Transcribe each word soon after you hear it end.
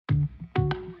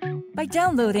By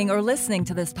downloading or listening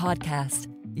to this podcast,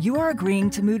 you are agreeing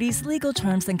to Moody's legal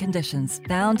terms and conditions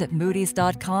found at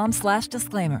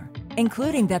moodys.com/disclaimer,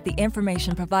 including that the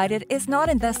information provided is not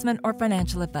investment or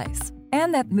financial advice,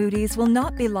 and that Moody's will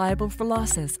not be liable for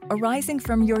losses arising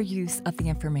from your use of the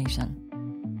information.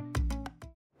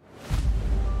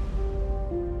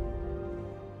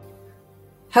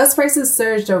 House prices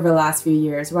surged over the last few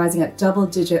years, rising at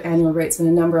double-digit annual rates in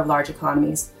a number of large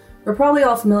economies. We're probably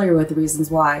all familiar with the reasons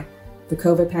why. The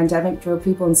COVID pandemic drove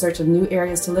people in search of new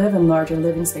areas to live and larger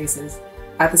living spaces.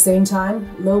 At the same time,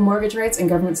 low mortgage rates and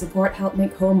government support helped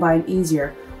make home buying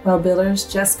easier, while builders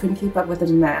just couldn't keep up with the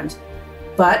demand.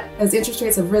 But as interest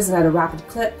rates have risen at a rapid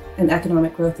clip and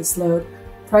economic growth has slowed,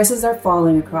 prices are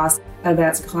falling across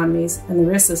advanced economies, and the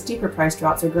risks of steeper price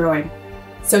drops are growing.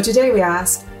 So today we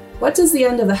asked, what does the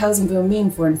end of the housing boom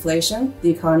mean for inflation, the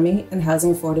economy, and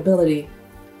housing affordability?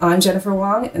 I'm Jennifer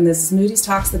Wong, and this is Moody's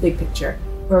Talks The Big Picture,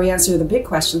 where we answer the big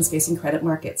questions facing credit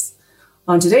markets.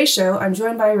 On today's show, I'm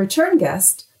joined by a return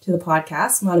guest to the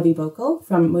podcast, Madhavi Bokal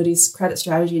from Moody's Credit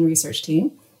Strategy and Research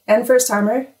Team, and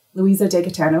first-timer Luisa De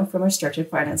Catano from our Structured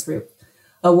Finance Group.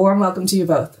 A warm welcome to you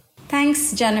both.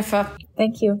 Thanks, Jennifer.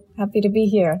 Thank you. Happy to be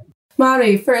here.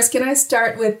 Madhavi, first, can I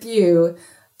start with you?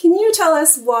 Can you tell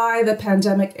us why the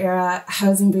pandemic-era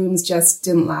housing booms just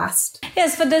didn't last?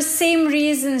 Yes, for the same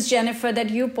reasons, Jennifer,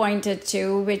 that you pointed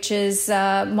to, which is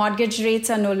mortgage rates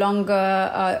are no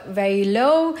longer very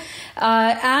low,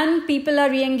 and people are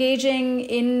re-engaging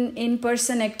in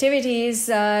in-person activities.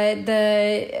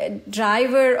 The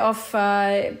driver of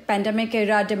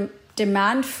pandemic-era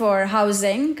demand for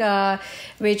housing,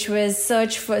 which was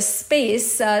search for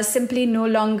space, simply no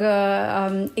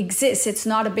longer exists. It's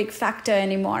not a big factor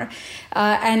anymore.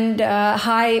 And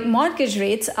high mortgage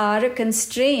rates are a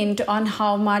constraint on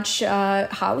how much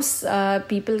house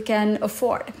people can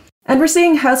afford. And we're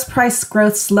seeing house price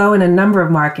growth slow in a number of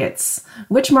markets.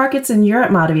 Which markets in Europe,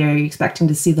 Madhavi, are you expecting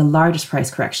to see the largest price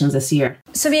corrections this year?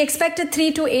 So we expect a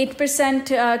 3 to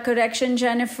 8% correction,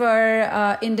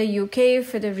 Jennifer, in the UK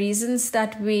for the reasons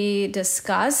that we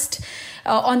discussed.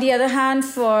 On the other hand,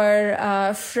 for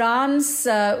France,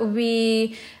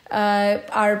 we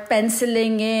are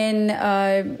penciling in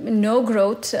no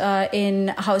growth in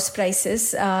house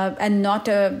prices and not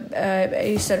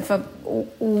a sort of a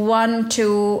 1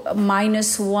 to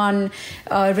 -1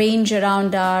 range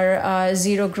around our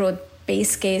zero growth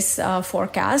base case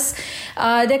forecast.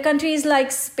 There are countries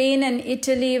like Spain and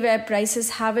Italy where prices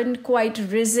haven't quite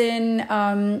risen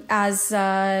as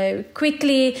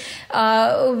quickly,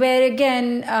 where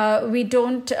again we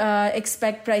don't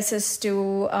expect prices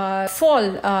to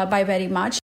fall by very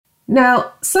much.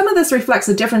 Now, some of this reflects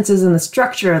the differences in the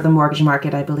structure of the mortgage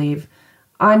market, I believe.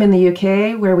 I'm in the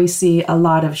UK, where we see a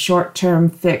lot of short-term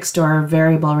fixed or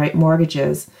variable rate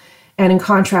mortgages. And in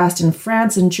contrast, in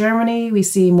France and Germany, we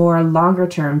see more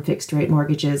longer-term fixed-rate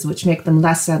mortgages, which make them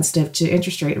less sensitive to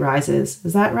interest rate rises.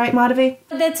 Is that right, Madhavi?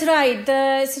 That's right.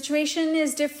 The situation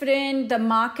is different. The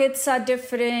markets are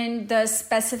different. The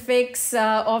specifics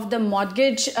of the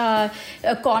mortgage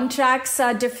contracts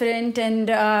are different.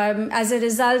 And as a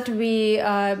result, we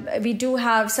do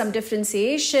have some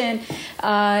differentiation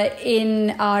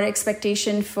in our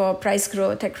expectation for price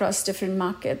growth across different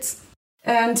markets.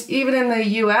 And even in the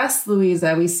US,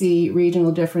 Luisa, we see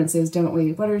regional differences, don't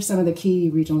we? What are some of the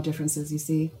key regional differences you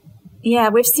see? Yeah,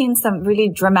 we've seen some really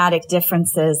dramatic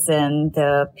differences in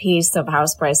the pace of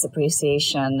house price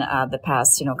appreciation the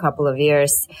past, couple of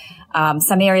years.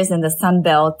 Some areas in the Sun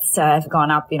Belt have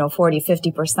gone up, 40,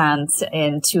 50%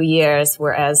 in 2 years,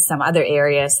 whereas some other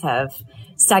areas have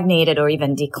stagnated or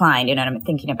even declined. I'm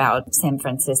thinking about San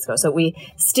Francisco. So we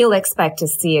still expect to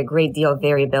see a great deal of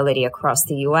variability across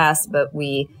the U.S., but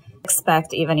we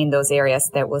expect even in those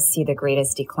areas that we'll see the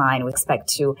greatest decline, we expect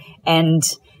to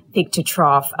end peak to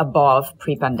trough above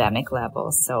pre-pandemic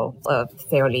levels. So a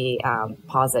fairly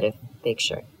positive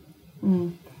picture.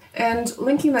 Mm. And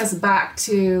linking this back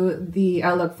to the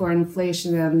outlook for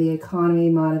inflation and the economy,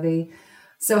 Madhavi,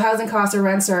 so housing costs or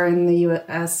rents are in the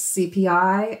U.S.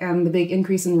 CPI, and the big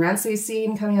increase in rents we've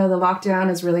seen coming out of the lockdown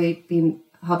has really been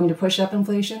helping to push up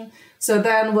inflation. So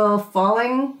then will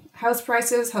falling house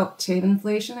prices help tame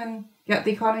inflation and get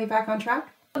the economy back on track?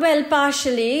 Well,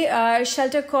 partially.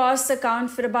 Shelter costs account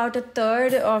for about a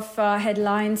third of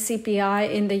headline CPI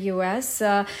in the U.S.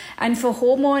 And for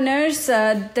homeowners,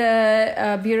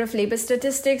 the Bureau of Labor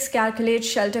Statistics calculates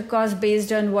shelter costs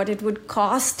based on what it would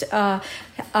cost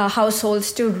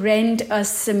households to rent a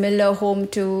similar home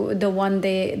to the one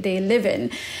they live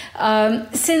in.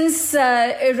 Since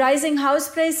rising house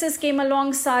prices came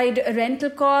alongside rental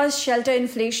costs, shelter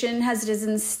inflation has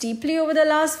risen steeply over the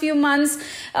last few months.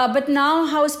 But now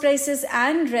house prices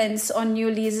and rents on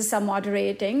new leases are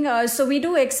moderating. So we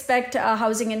do expect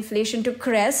housing inflation to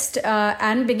crest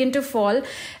and begin to fall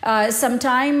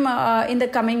sometime in the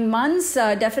coming months,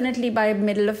 definitely by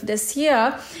middle of this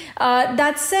year.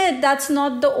 That said, that's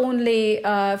not the only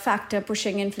factor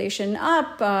pushing inflation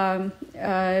up,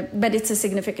 but it's a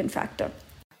significant factor.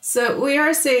 So we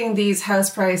are seeing these house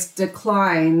price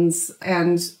declines,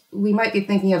 and we might be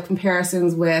thinking of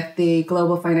comparisons with the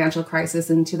global financial crisis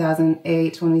in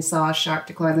 2008 when we saw sharp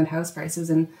declines in house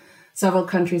prices in several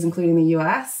countries, including the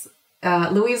US.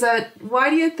 Louisa,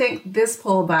 why do you think this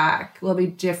pullback will be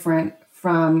different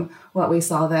from what we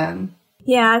saw then?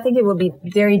 Yeah, I think it will be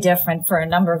very different for a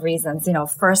number of reasons.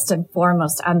 First and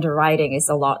foremost, underwriting is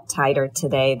a lot tighter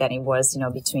today than it was,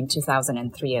 between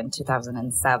 2003 and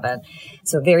 2007.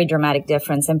 So very dramatic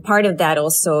difference. And part of that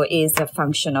also is a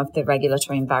function of the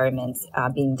regulatory environment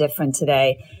being different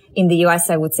today. In the U.S.,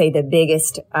 I would say the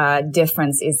biggest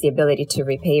difference is the ability to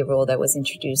repay rule that was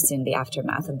introduced in the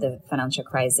aftermath of the financial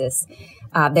crisis.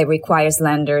 That requires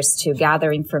lenders to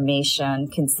gather information,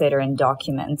 consider and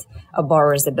document a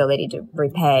borrower's ability to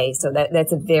repay. So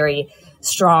that's a very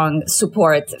strong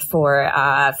support for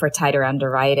tighter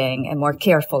underwriting and more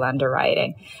careful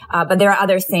underwriting. But there are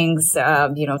other things,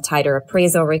 tighter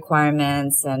appraisal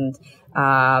requirements and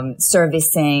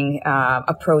servicing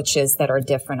approaches that are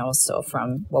different also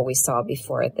from what we saw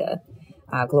before the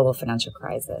global financial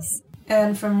crisis.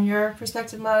 And from your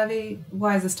perspective, Madhavi,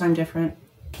 why is this time different?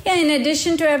 Yeah, in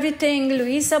addition to everything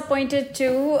Louisa pointed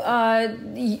to,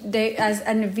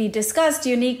 and we discussed,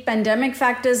 unique pandemic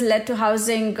factors led to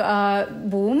housing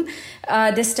boom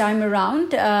this time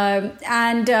around.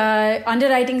 And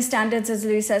underwriting standards, as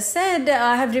Louisa said,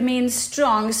 have remained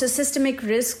strong. So systemic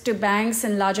risk to banks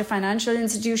and larger financial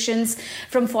institutions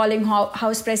from falling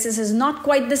house prices is not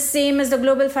quite the same as the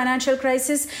global financial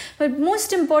crisis. But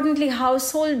most importantly,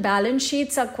 household balance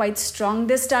sheets are quite strong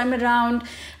this time around.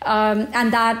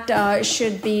 And that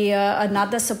should be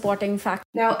another supporting factor.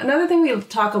 Now, another thing we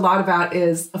talk a lot about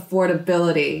is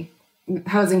affordability.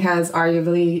 Housing has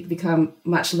arguably become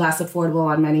much less affordable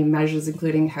on many measures,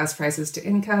 including house prices to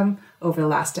income over the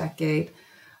last decade.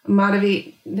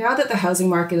 Madhavi, now that the housing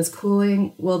market is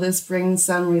cooling, will this bring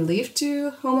some relief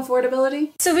to home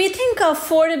affordability? So we think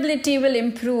affordability will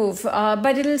improve,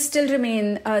 but it will still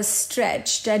remain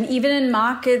stretched. And even in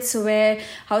markets where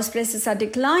house prices are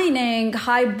declining,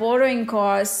 high borrowing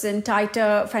costs and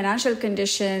tighter financial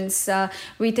conditions,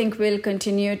 we think will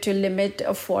continue to limit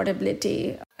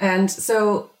affordability. And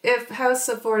so if house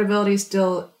affordability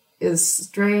still is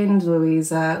strained,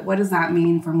 Louisa, what does that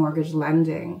mean for mortgage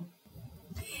lending?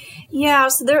 Yeah,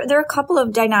 so there are a couple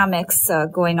of dynamics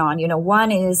going on. One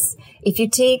is if you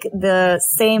take the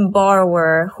same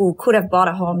borrower who could have bought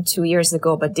a home 2 years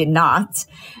ago but did not,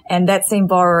 and that same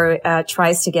borrower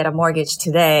tries to get a mortgage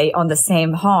today on the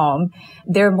same home,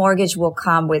 their mortgage will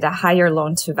come with a higher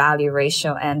loan to value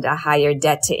ratio and a higher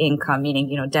debt to income,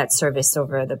 meaning, debt service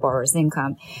over the borrower's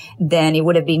income, than it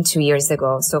would have been 2 years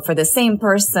ago. So for the same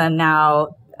person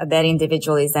now, that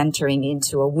individual is entering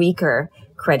into a weaker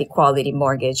credit quality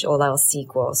mortgage, all else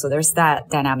equal. So there's that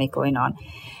dynamic going on.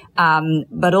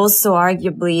 But also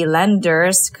arguably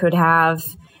lenders could have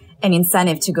an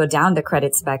incentive to go down the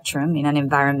credit spectrum in an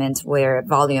environment where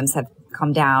volumes have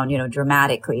come down,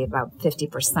 dramatically, about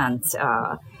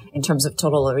 50%, in terms of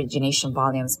total origination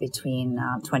volumes between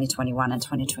 2021 and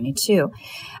 2022.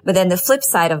 But then the flip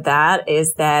side of that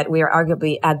is that we are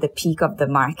arguably at the peak of the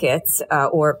market,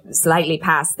 or slightly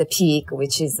past the peak,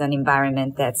 which is an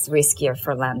environment that's riskier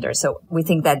for lenders. So we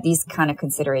think that these kind of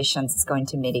considerations is going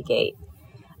to mitigate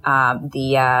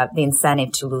the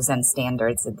incentive to loosen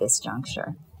standards at this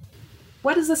juncture.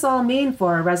 What does this all mean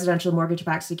for residential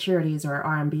mortgage-backed securities, or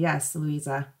RMBS,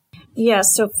 Louisa? Yeah,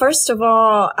 so first of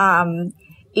all,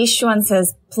 issuance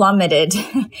has plummeted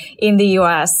in the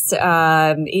U.S.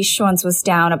 Issuance was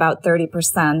down about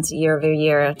 30% year over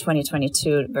year,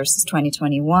 2022 versus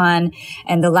 2021.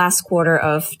 And the last quarter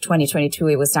of 2022,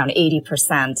 it was down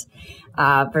 80%,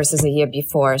 versus a year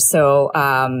before. So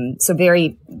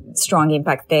very strong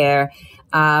impact there.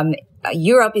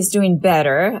 Europe is doing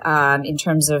better in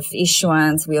terms of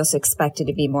issuance. We also expect it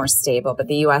to be more stable, but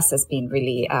the U.S. has been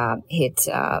really hit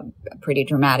pretty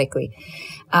dramatically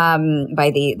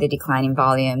by the declining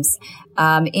volumes.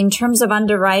 In terms of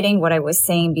underwriting, what I was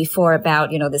saying before about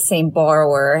the same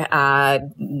borrower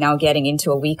now getting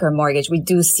into a weaker mortgage, we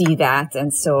do see that,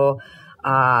 and so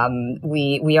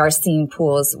we are seeing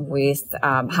pools with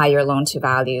higher loan to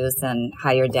values and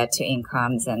higher debt to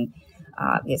incomes and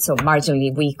so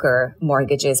marginally weaker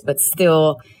mortgages, but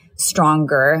still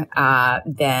stronger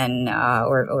than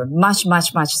or much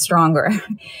stronger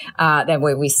than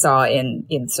what we saw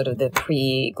in sort of the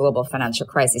pre-global financial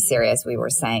crisis era. As we were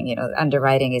saying, you know,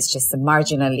 underwriting is just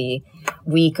marginally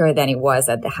weaker than it was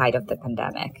at the height of the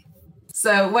pandemic.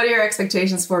 So what are your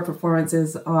expectations for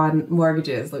performances on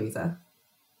mortgages, Louisa?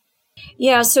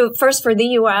 Yeah, so first for the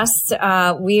U.S.,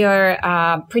 we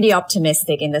are pretty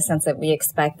optimistic in the sense that we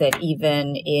expect that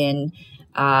even in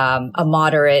a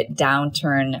moderate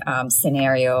downturn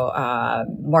scenario,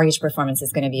 mortgage performance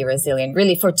is going to be resilient,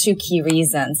 really for two key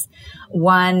reasons.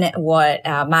 One, what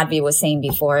Madhvi was saying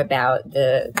before about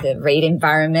the rate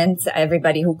environment.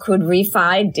 Everybody who could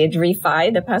refi did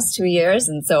refi the past 2 years.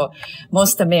 And so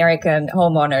most American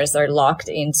homeowners are locked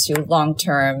into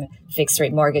long-term fixed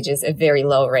rate mortgages at very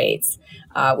low rates,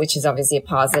 which is obviously a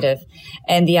positive.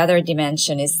 And the other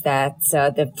dimension is that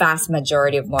the vast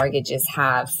majority of mortgages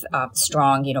have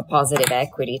strong, you know, positive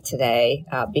equity today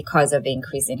because of the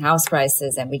increase in house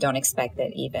prices. And we don't expect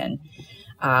that even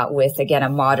with, again, a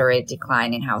moderate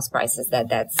decline in house prices,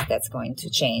 that's going to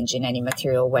change in any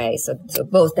material way. So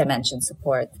both dimensions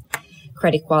support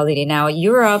credit quality. Now,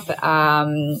 Europe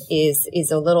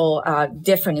is a little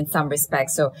different in some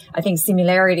respects. So I think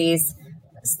similarities,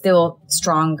 still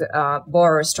strong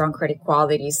borrowers, strong credit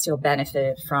quality, still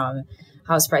benefited from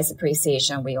house price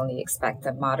appreciation. We only expect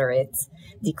a moderate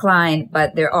decline,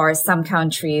 but there are some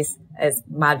countries, as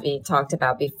Madhvi talked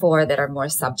about before, that are more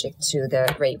subject to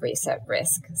the rate reset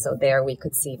risk. So there we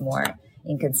could see more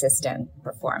inconsistent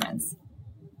performance.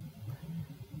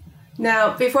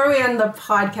 Now, before we end the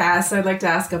podcast, I'd like to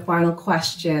ask a final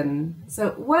question. So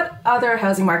what other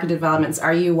housing market developments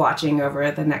are you watching over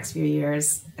the next few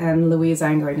years? And Louise,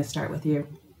 I'm going to start with you.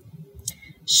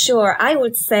 Sure. I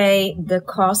would say the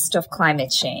cost of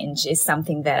climate change is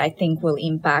something that I think will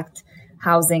impact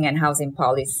housing and housing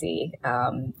policy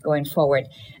going forward.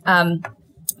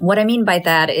 What I mean by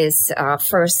that is,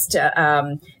 first,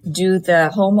 do the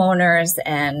homeowners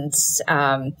and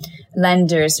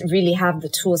lenders really have the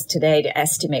tools today to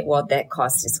estimate what that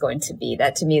cost is going to be?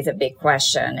 That to me is a big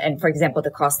question. And for example,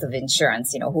 the cost of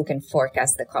insurance, you know, who can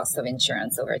forecast the cost of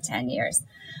insurance over 10 years?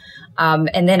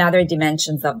 And then other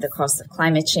dimensions of the cost of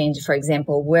climate change, for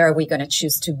example, where are we going to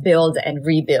choose to build and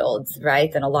rebuild,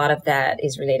 right? And a lot of that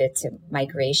is related to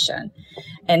migration.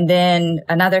 And then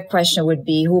another question would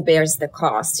be who bears the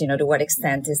cost? You know, to what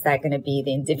extent is that going to be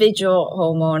the individual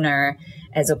homeowner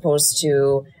as opposed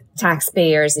to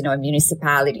taxpayers, you know,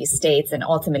 municipalities, states, and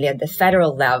ultimately at the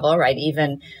federal level, right?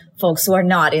 Even folks who are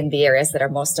not in the areas that are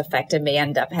most affected may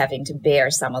end up having to bear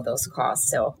some of those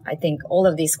costs. So I think all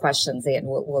of these questions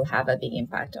will have a big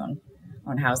impact on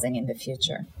housing in the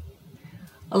future.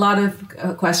 A lot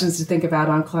of questions to think about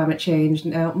on climate change.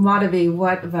 Now, Madhvi,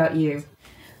 what about you?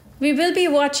 We will be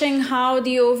watching how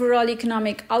the overall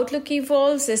economic outlook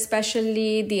evolves,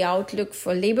 especially the outlook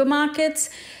for labor markets.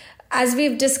 As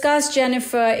we've discussed,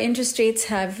 Jennifer, interest rates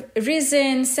have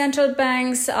risen. Central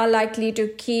banks are likely to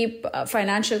keep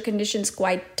financial conditions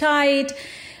quite tight,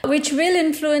 which will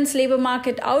influence labor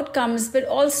market outcomes, but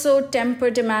also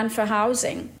temper demand for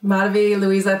housing. Madhvi,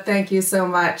 Louisa, thank you so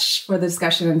much for the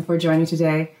discussion and for joining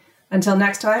today. Until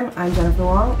next time, I'm Jennifer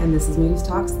Wong, and this is Moody's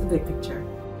Talks, The Big Picture.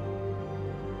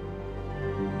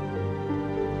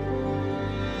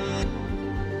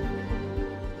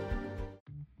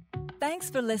 Thanks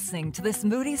for listening to this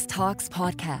Moody's Talks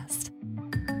podcast.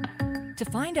 To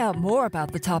find out more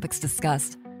about the topics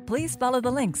discussed, please follow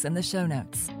the links in the show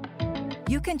notes.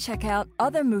 You can check out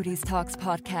other Moody's Talks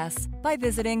podcasts by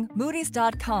visiting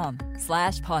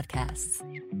moodys.com/podcasts.